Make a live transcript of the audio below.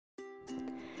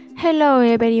Hello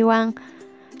everyone.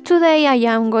 Today I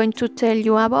am going to tell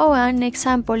you about an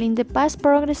example in the past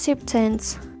progressive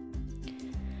tense.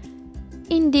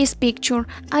 In this picture,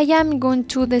 I am going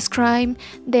to describe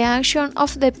the action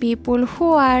of the people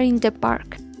who are in the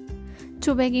park.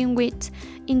 To begin with,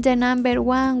 in the number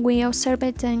 1 we observe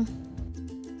them.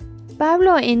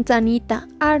 Pablo and Anita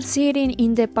are sitting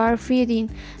in the park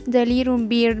feeding the little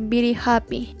bird very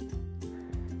happy.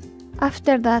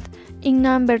 After that, in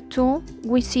number 2,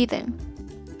 we see them.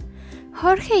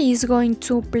 Jorge is going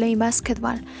to play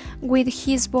basketball with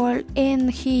his ball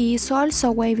and he is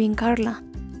also waving Carla.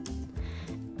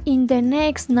 In the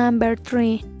next number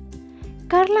 3,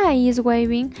 Carla is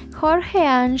waving Jorge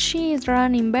and she is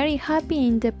running very happy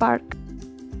in the park.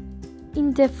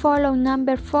 In the following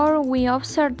number 4, we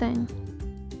observe them.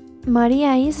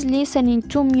 Maria is listening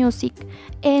to music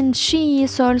and she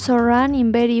is also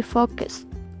running very focused.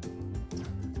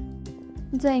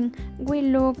 Then we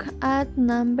look at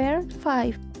number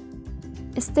 5.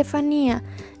 Stefania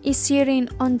is sitting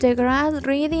on the grass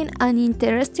reading an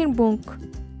interesting book.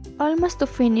 Almost to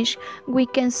finish, we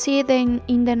can see them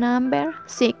in the number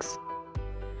 6.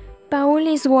 Paul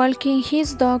is walking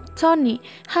his dog Tony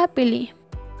happily.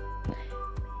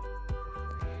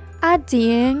 At the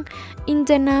end, in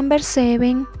the number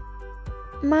 7,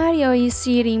 Mario is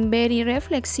sitting very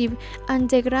reflexive on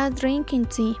the grass drinking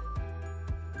tea.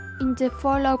 In the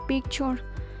following picture,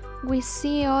 we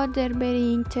see other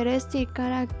very interesting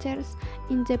characters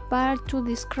in the park to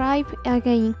describe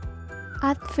again.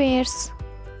 At first,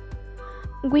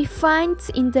 we find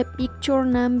in the picture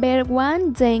number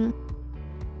 1 then.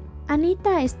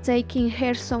 Anita is taking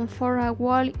her son for a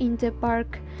walk in the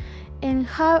park and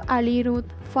have a little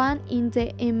fun in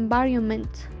the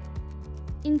environment.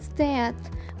 Instead,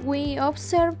 we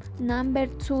observe number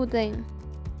 2 then.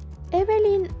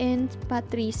 Evelyn and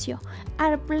Patricio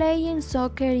are playing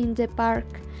soccer in the park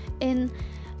and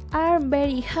are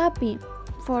very happy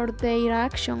for their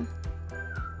action.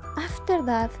 After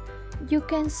that, you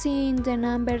can see in the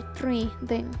number 3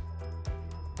 then.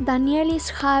 Daniel is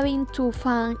having too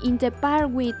fun in the park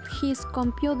with his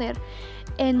computer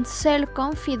and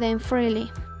self-confident freely.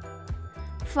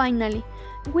 Finally,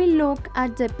 we look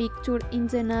at the picture in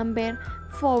the number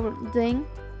 4 then.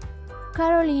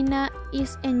 Carolina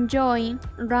is enjoying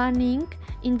running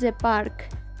in the park.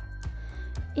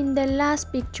 In the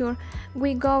last picture,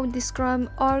 we go describe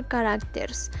our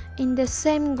characters in the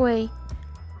same way.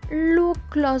 Look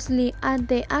closely at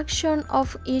the action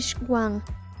of each one.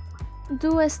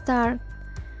 Do start.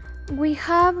 We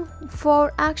have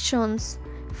 4 actions.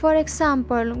 For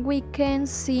example, we can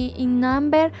see in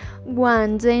number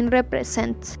 1 then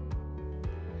represent.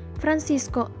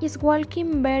 Francisco is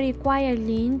walking very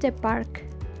quietly in the park.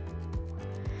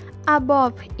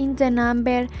 Above in the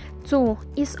number 2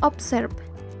 is observed.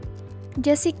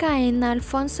 Jessica and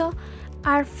Alfonso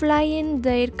are flying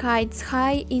their kites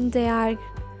high in the air.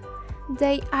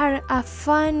 They are a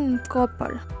fun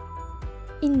couple.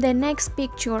 In the next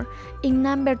picture, in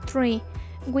number 3,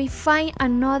 we find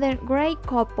another great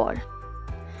couple.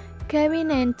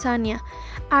 Kevin and Tanya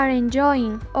are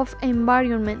enjoying of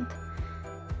environment.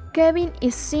 Kevin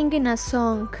is singing a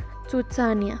song to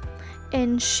Tanya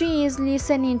and she is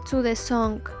listening to the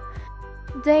song.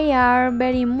 They are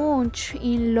very much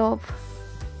in love.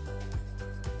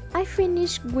 I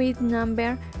finished with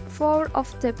number 4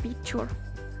 of the picture.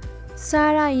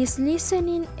 Sarah is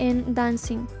listening and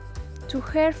dancing to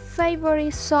her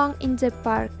favorite song in the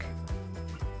park.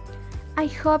 I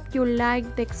hope you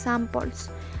liked the examples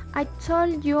I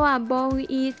told you about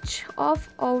each of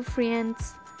our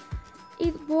friends.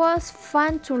 It was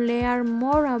fun to learn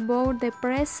more about the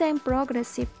present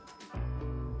progressive.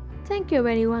 Thank you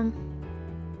everyone.